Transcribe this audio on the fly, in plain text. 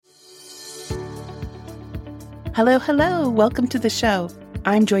Hello, hello. Welcome to the show.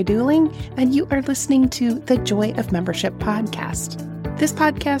 I'm Joy Dooling, and you are listening to the Joy of Membership podcast. This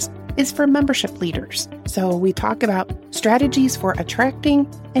podcast is for membership leaders. So we talk about strategies for attracting,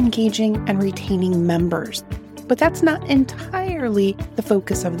 engaging, and retaining members. But that's not entirely the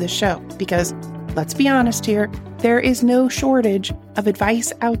focus of the show because, let's be honest here, there is no shortage of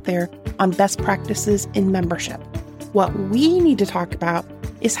advice out there on best practices in membership. What we need to talk about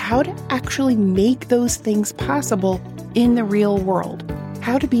is how to actually make those things possible in the real world.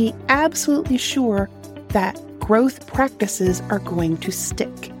 How to be absolutely sure that growth practices are going to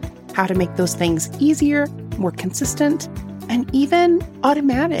stick. How to make those things easier, more consistent, and even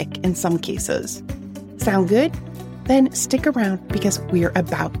automatic in some cases. Sound good? Then stick around because we're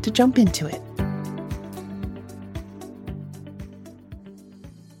about to jump into it.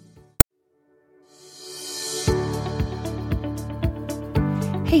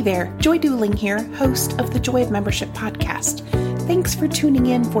 Hey there, Joy Dooling here, host of the Joy of Membership podcast. Thanks for tuning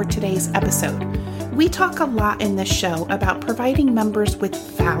in for today's episode. We talk a lot in this show about providing members with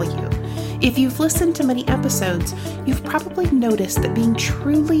value. If you've listened to many episodes, you've probably noticed that being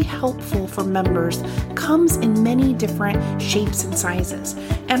truly helpful for members comes in many different shapes and sizes.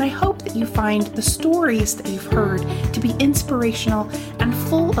 And I hope that you find the stories that you've heard to be inspirational and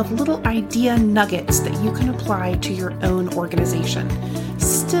full of little idea nuggets that you can apply to your own organization.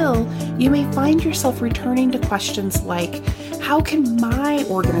 Still, you may find yourself returning to questions like, how can my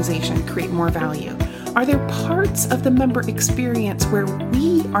organization create more value? Are there parts of the member experience where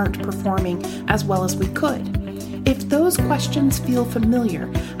we aren't performing as well as we could? If those questions feel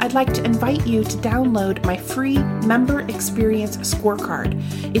familiar, I'd like to invite you to download my free Member Experience Scorecard.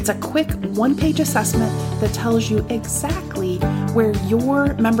 It's a quick one-page assessment that tells you exactly where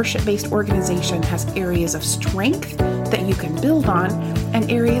your membership-based organization has areas of strength that you can build on and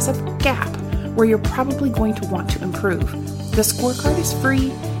areas of gap where you're probably going to want to improve. The scorecard is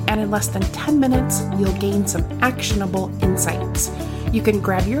free, and in less than 10 minutes, you'll gain some actionable insights. You can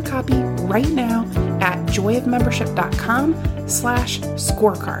grab your copy right now at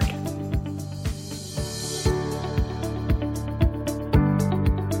joyofmembership.com/scorecard.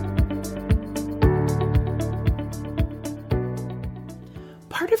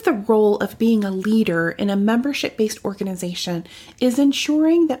 Part of the role of being a leader in a membership-based organization is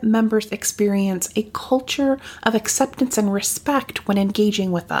ensuring that members experience a culture of acceptance and respect when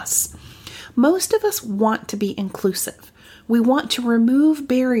engaging with us. Most of us want to be inclusive. We want to remove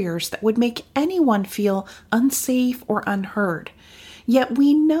barriers that would make anyone feel unsafe or unheard. Yet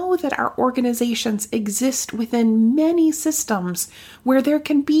we know that our organizations exist within many systems where there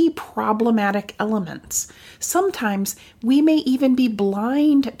can be problematic elements. Sometimes we may even be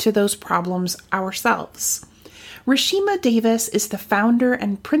blind to those problems ourselves. Reeshemah Davis is the founder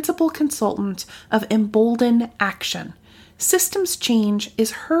and principal consultant of Embolden Action. Systems change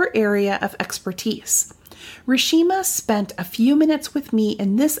is her area of expertise. Reeshemah spent a few minutes with me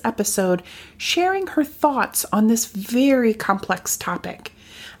in this episode sharing her thoughts on this very complex topic.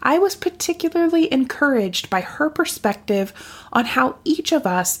 I was particularly encouraged by her perspective on how each of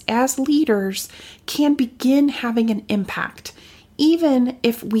us as leaders can begin having an impact, even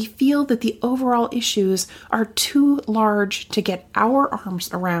if we feel that the overall issues are too large to get our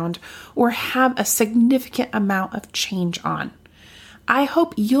arms around or have a significant amount of change on. I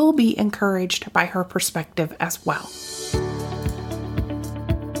hope you'll be encouraged by her perspective as well.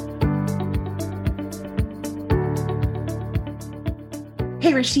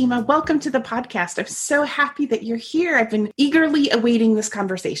 Hey, Reeshemah, welcome to the podcast. I'm so happy that you're here. I've been eagerly awaiting this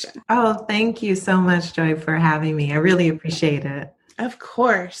conversation. Oh, thank you so much, Joy, for having me. I really appreciate it. Of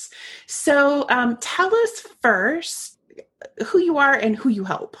course. So tell us first who you are and who you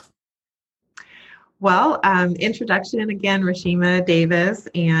help. Well, introduction again, Reeshemah Davis,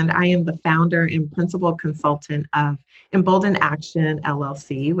 and I am the founder and principal consultant of Embolden Action,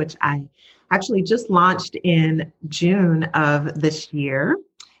 LLC, which I actually just launched in June of this year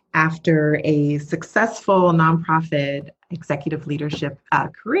after a successful nonprofit executive leadership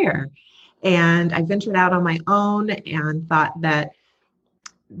career. And I ventured out on my own and thought that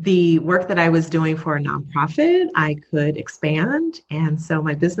the work that I was doing for a nonprofit, I could expand. And so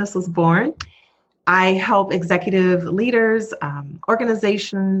my business was born. I help executive leaders,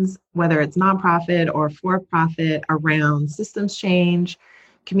 organizations, whether it's nonprofit or for-profit, around systems change,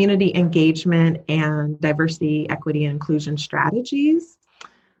 community engagement, and diversity, equity, and inclusion strategies.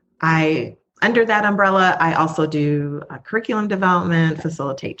 Under that umbrella, I also do curriculum development,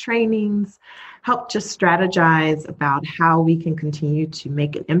 facilitate trainings, help just strategize about how we can continue to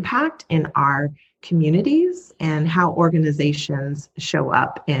make an impact in our communities and how organizations show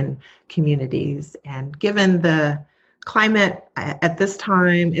up in communities. And given the climate at this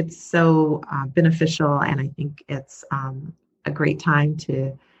time, it's so beneficial, and I think it's a great time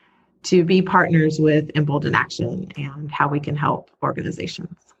to be partners with Embolden Action and how we can help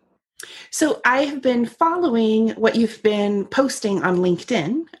organizations. So I have been following what you've been posting on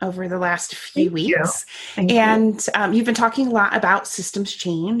LinkedIn over the last few weeks. Thank you. You've been talking a lot about systems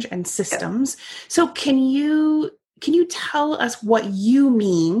change and systems. Yes. So can you tell us what you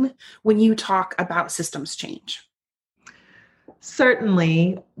mean when you talk about systems change?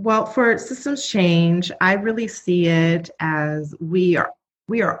 Certainly. Well, for systems change, I really see it as we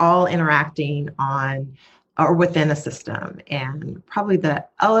are all interacting on or within a system, and probably the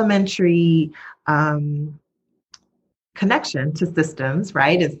elementary connection to systems,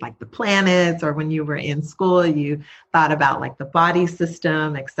 right, is like the planets, or when you were in school, you thought about like the body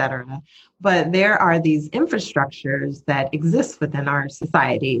system, et cetera. But there are these infrastructures that exist within our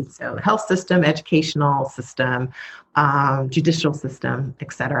society. So health system, educational system, judicial system,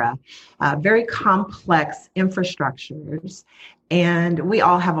 et cetera. Very complex infrastructures. And we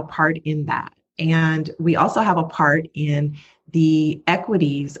all have a part in that. And we also have a part in the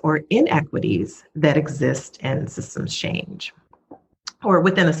equities or inequities that exist in systems change or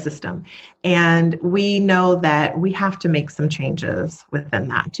within a system. And we know that we have to make some changes within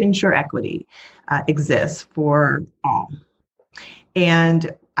that to ensure equity exists for all.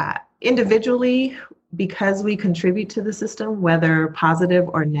 And individually, because we contribute to the system, whether positive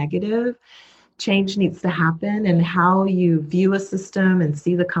or negative, change needs to happen, and how you view a system and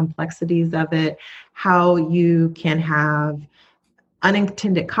see the complexities of it, how you can have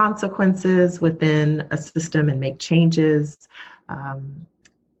unintended consequences within a system and make changes,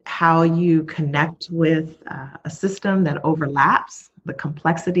 how you connect with a system that overlaps, the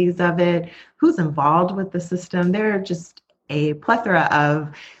complexities of it, who's involved with the system. There are just a plethora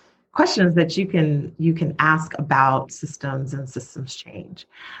of questions that you can ask about systems and systems change.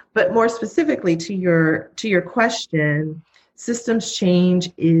 But more specifically to your question, systems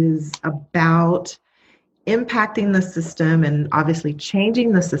change is about impacting the system and obviously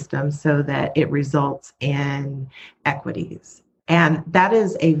changing the system so that it results in equities. And that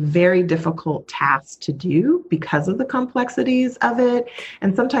is a very difficult task to do because of the complexities of it.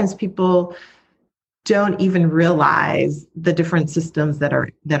 And sometimes people don't even realize the different systems that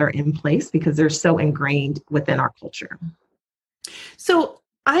are in place because they're so ingrained within our culture. So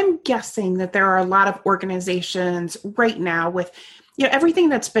I'm guessing that there are a lot of organizations right now with everything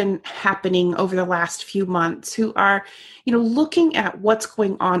that's been happening over the last few months who are, looking at what's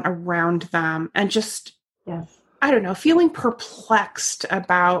going on around them and just, yes, I don't know, feeling perplexed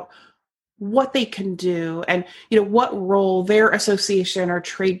about what they can do and, what role their association or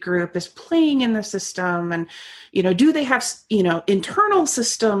trade group is playing in the system. And, do they have, internal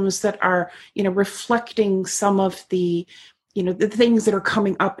systems that are, reflecting some of the, the things that are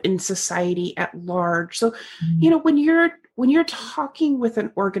coming up in society at large. So, when you're talking with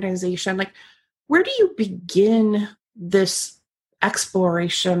an organization, like, where do you begin this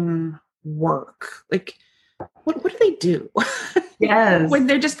exploration work? Like, what do they do? Yes. When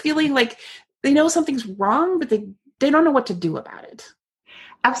they're just feeling like they know something's wrong, but they don't know what to do about it.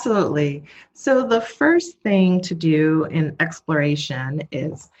 Absolutely. So the first thing to do in exploration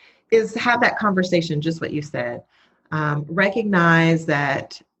is have that conversation, just what you said. Recognize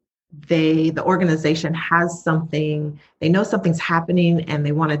that the organization has something, they know something's happening and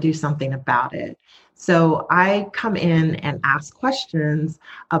they want to do something about it. So I come in and ask questions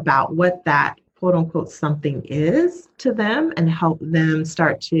about what that quote unquote something is to them and help them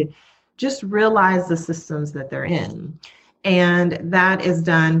start to just realize the systems that they're in. And that is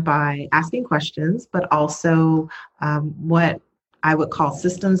done by asking questions, but also what I would call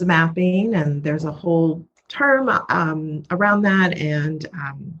systems mapping. And there's a whole term around that, and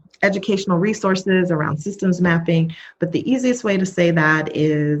educational resources around systems mapping. But the easiest way to say that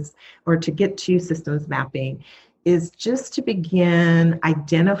is, or to get to systems mapping, is just to begin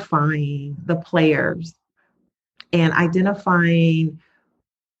identifying the players and identifying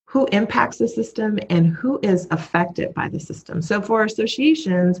who impacts the system and who is affected by the system. So for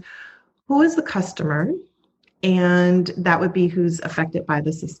associations, who is the customer? And that would be who's affected by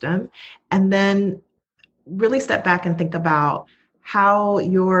the system. And then really step back and think about how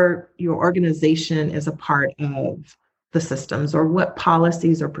your organization is a part of the systems, or what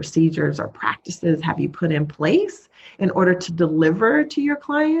policies or procedures or practices have you put in place in order to deliver to your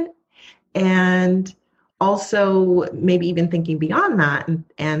client. And also maybe even thinking beyond that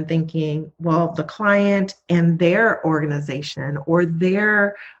and thinking, well, the client and their organization or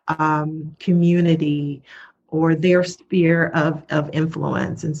their community or their sphere of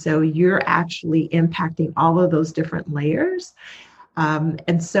influence. And so you're actually impacting all of those different layers.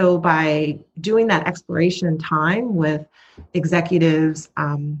 And so by doing that exploration time with executives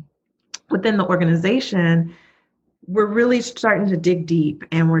within the organization, we're really starting to dig deep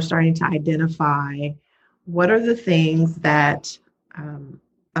and we're starting to identify what are the things that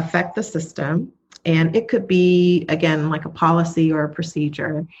affect the system. And it could be, again, like a policy or a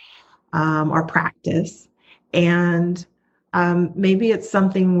procedure or practice. And maybe it's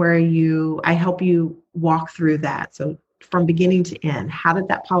something where I help you walk through that. So from beginning to end, how did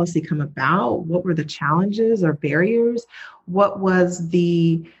that policy come about? What were the challenges or barriers? What was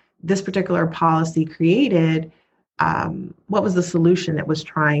this particular policy created? What was the solution it was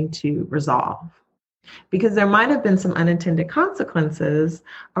trying to resolve? Because there might have been some unintended consequences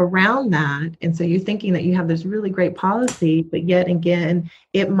around that. And so you're thinking that you have this really great policy, but yet again,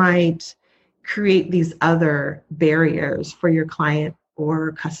 it might create these other barriers for your client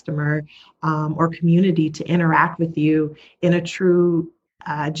or customer or community to interact with you in a true,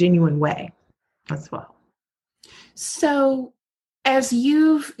 genuine way as well. So as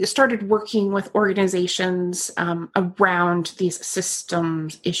you've started working with organizations around these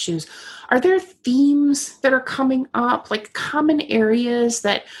systems issues, are there themes that are coming up, like common areas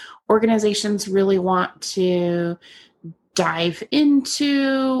that organizations really want to dive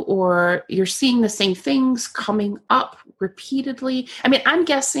into, or you're seeing the same things coming up repeatedly? I mean, I'm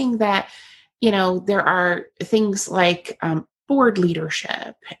guessing that, there are things like board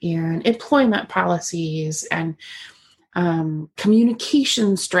leadership and employment policies and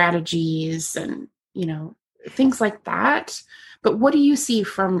communication strategies and, things like that. But what do you see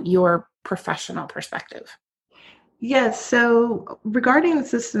from your professional perspective? Yes. So regarding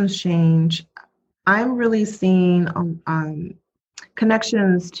systems change, I'm really seeing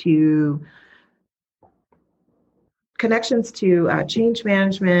connections to change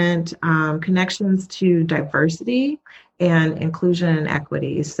management, connections to diversity and inclusion and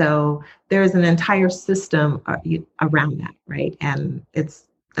equity. So there's an entire system around that, right? And it's,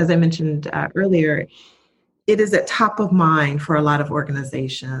 as I mentioned earlier, it is at top of mind for a lot of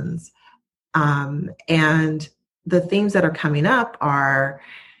organizations. And the themes that are coming up are,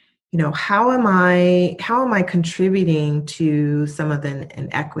 how am I contributing to some of the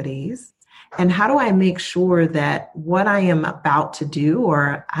inequities? And how do I make sure that what I am about to do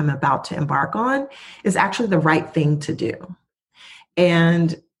or I'm about to embark on is actually the right thing to do?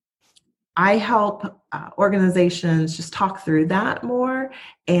 And I help organizations just talk through that more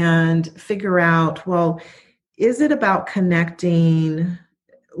and figure out, well, is it about connecting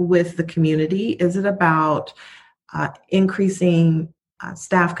with the community? Is it about increasing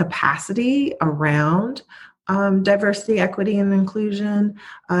staff capacity around diversity, equity, and inclusion?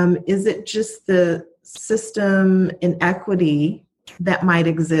 Is it just the system inequity that might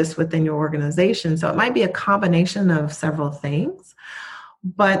exist within your organization? So it might be a combination of several things.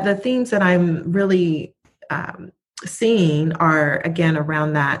 But the themes that I'm really seeing are, again,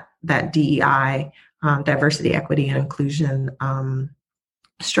 around that DEI, diversity, equity, and inclusion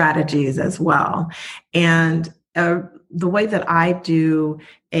strategies as well. And the way that I do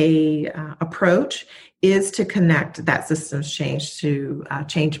a approach is to connect that systems change to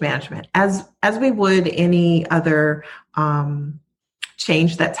change management, as we would any other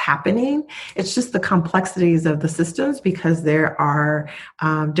change that's happening. It's just the complexities of the systems because there are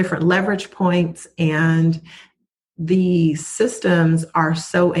different leverage points, and the systems are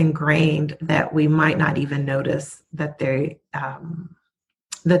so ingrained that we might not even notice that they're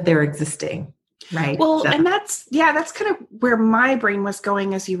existing. Right. Well, and that's kind of where my brain was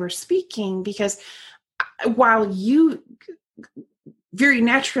going as you were speaking, because while you very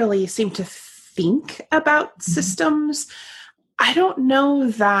naturally seem to think about systems, I don't know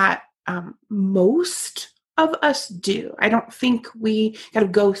that most of us do. I don't think we kind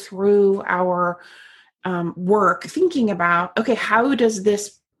of go through our work thinking about, okay, how does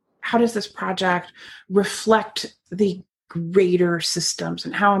this project reflect the greater systems,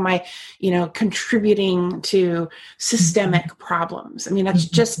 and how am I, contributing to systemic problems? I mean, that's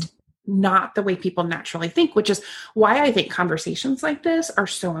just not the way people naturally think, which is why I think conversations like this are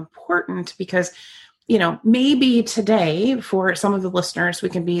so important, because maybe today for some of the listeners, we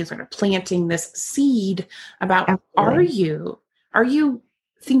can be sort of planting this seed about, Absolutely. Are you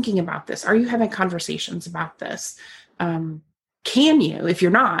thinking about this? Are you having conversations about this? Can you, if you're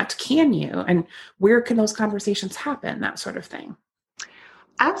not, can you? And where can those conversations happen? That sort of thing.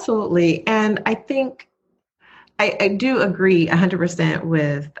 Absolutely. And I think I do agree 100%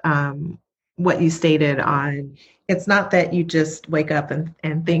 with what you stated on. It's not that you just wake up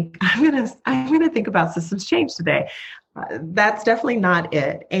and think, I'm gonna think about systems change today. That's definitely not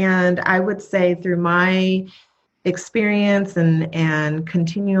it. And I would say through my experience and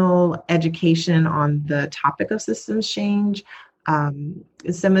continual education on the topic of systems change,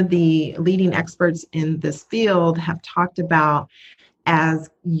 some of the leading experts in this field have talked about, as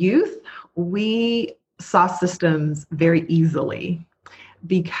youth, we saw systems very easily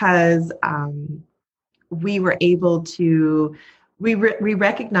because we were able to, we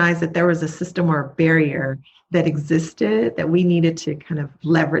recognized that there was a system or a barrier that existed that we needed to kind of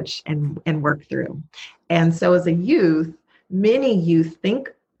leverage and work through. And so as a youth, many youth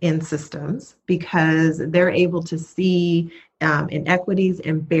think in systems because they're able to see inequities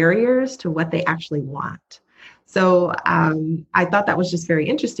and barriers to what they actually want. So I thought that was just very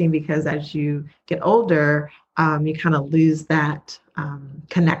interesting because as you get older, you kind of lose that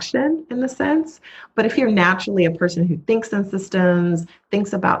connection in the sense. But if you're naturally a person who thinks in systems,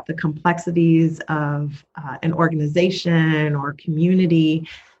 thinks about the complexities of an organization or community,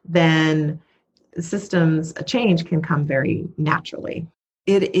 then systems change can come very naturally.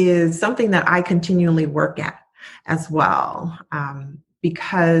 It is something that I continually work at as well.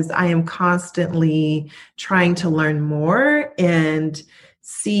 Because I am constantly trying to learn more and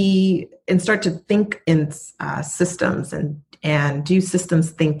see and start to think in systems and do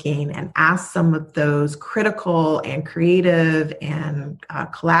systems thinking and ask some of those critical and creative and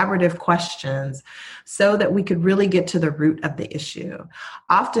collaborative questions so that we could really get to the root of the issue.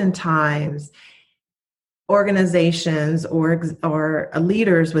 Oftentimes, organizations or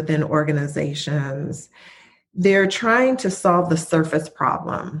leaders within organizations, they're trying to solve the surface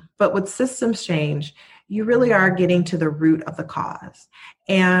problem. But with systems change, you really are getting to the root of the cause.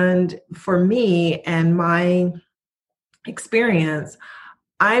 And for me and my experience,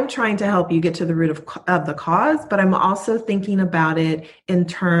 I'm trying to help you get to the root of the cause, but I'm also thinking about it in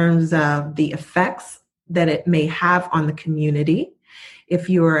terms of the effects that it may have on the community if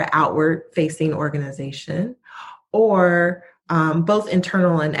you're an outward facing organization, or both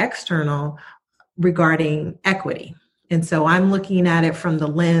internal and external, regarding equity. And so I'm looking at it from the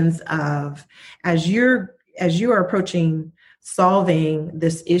lens of, as you are approaching solving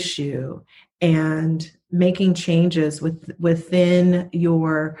this issue and making changes within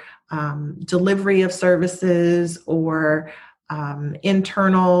your delivery of services or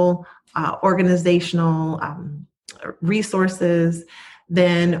internal organizational resources,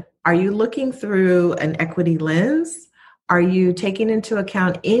 then are you looking through an equity lens? Are you taking into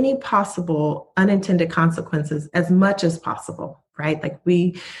account any possible unintended consequences as much as possible, right? Like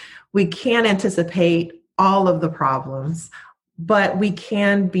we can't anticipate all of the problems, but we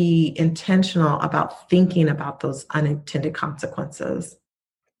can be intentional about thinking about those unintended consequences.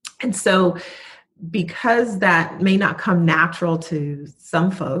 And so because that may not come natural to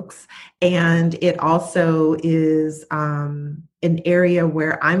some folks, and it also is an area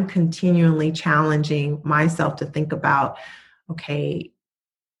where I'm continually challenging myself to think about, okay,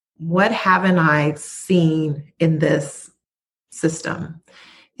 what haven't I seen in this system?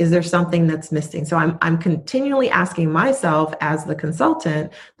 Is there something that's missing? So I'm continually asking myself as the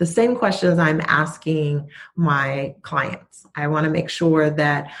consultant the same questions I'm asking my clients. I want to make sure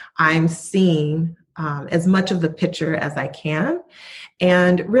that I'm seeing as much of the picture as I can,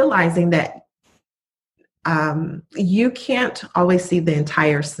 and realizing that you can't always see the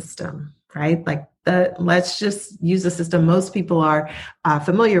entire system, right? Like let's just use the system most people are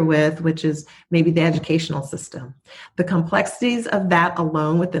familiar with, which is maybe the educational system. The complexities of that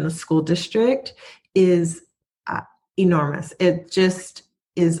alone within a school district is enormous. It just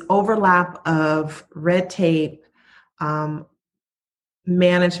is overlap of red tape,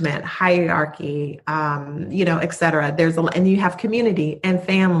 management, hierarchy, et cetera. And you have community and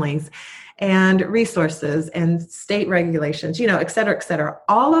families and resources and state regulations, et cetera, et cetera.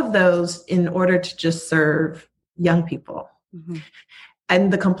 All of those in order to just serve young people. Mm-hmm.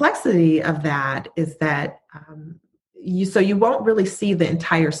 And the complexity of that is that you won't really see the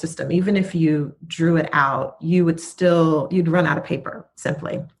entire system. Even if you drew it out, you'd run out of paper,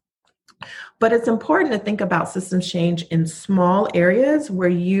 simply. But it's important to think about systems change in small areas where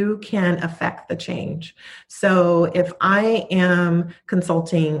you can affect the change. So if I am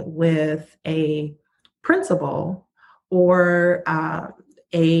consulting with a principal or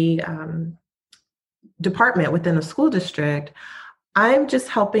a department within a school district, I'm just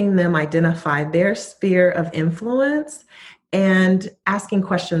helping them identify their sphere of influence and asking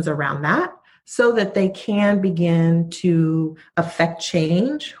questions around that, so that they can begin to affect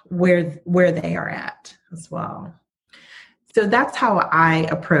change where they are at as well. So that's how I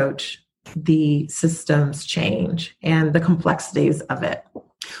approach the systems change and the complexities of it.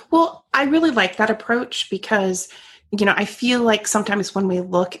 Well, I really like that approach because, I feel like sometimes when we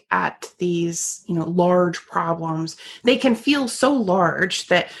look at these, large problems, they can feel so large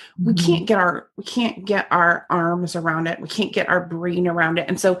that we can't get our arms around it. We can't get our brain around it.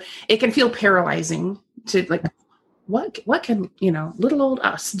 And so it can feel paralyzing to like, what can, little old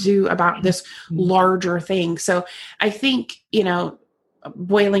us do about this larger thing? So I think,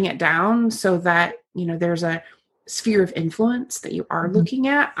 boiling it down so that, there's a sphere of influence that you are looking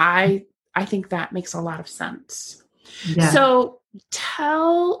at, I think that makes a lot of sense. Yeah. So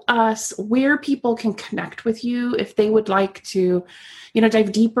tell us where people can connect with you if they would like to,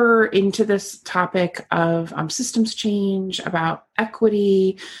 dive deeper into this topic of systems change, about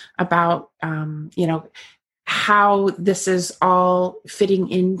equity, about, how this is all fitting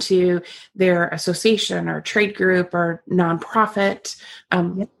into their association or trade group or nonprofit.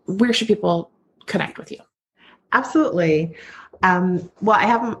 Where should people connect with you? Absolutely. Well, I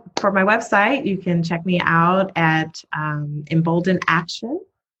have for my website, you can check me out at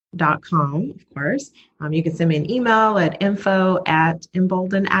emboldenaction.com, of course. You can send me an email at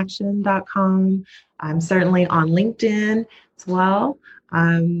info@emboldenaction.com. I'm certainly on LinkedIn as well.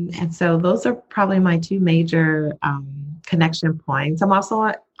 And so those are probably my two major connection points. I'm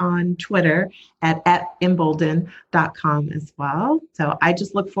also on Twitter at embolden.com as well. So I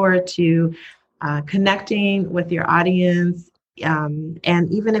just look forward to connecting with your audience.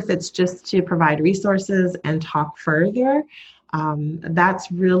 And even if it's just to provide resources and talk further, that's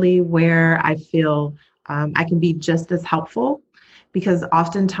really where I feel I can be just as helpful, because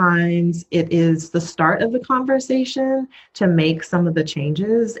oftentimes it is the start of the conversation to make some of the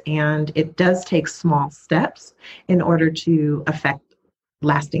changes, and it does take small steps in order to affect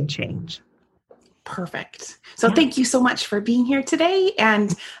lasting change. Perfect. So Thank you so much for being here today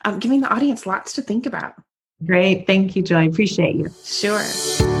and giving the audience lots to think about. Great. Thank you, Joy. Appreciate you. Sure.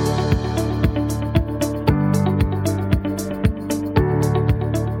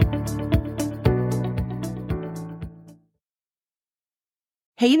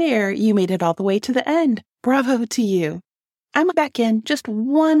 Hey there, you made it all the way to the end. Bravo to you. I'm back in just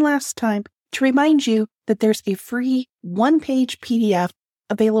one last time to remind you that there's a free one-page PDF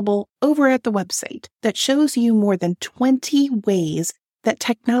available over at the website that shows you more than 20 ways that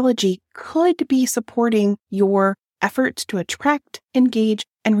technology could be supporting your efforts to attract, engage,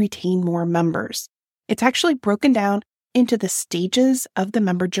 and retain more members. It's actually broken down into the stages of the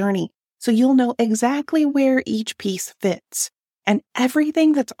member journey, so you'll know exactly where each piece fits. And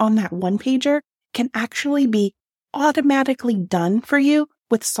everything that's on that one-pager can actually be automatically done for you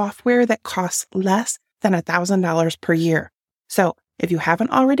with software that costs less than $1,000 per year. So if you haven't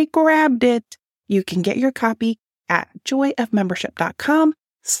already grabbed it, you can get your copy at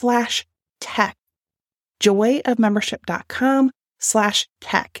joyofmembership.com/tech.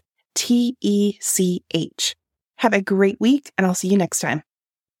 joyofmembership.com/tech. TECH. Have a great week, and I'll see you next time.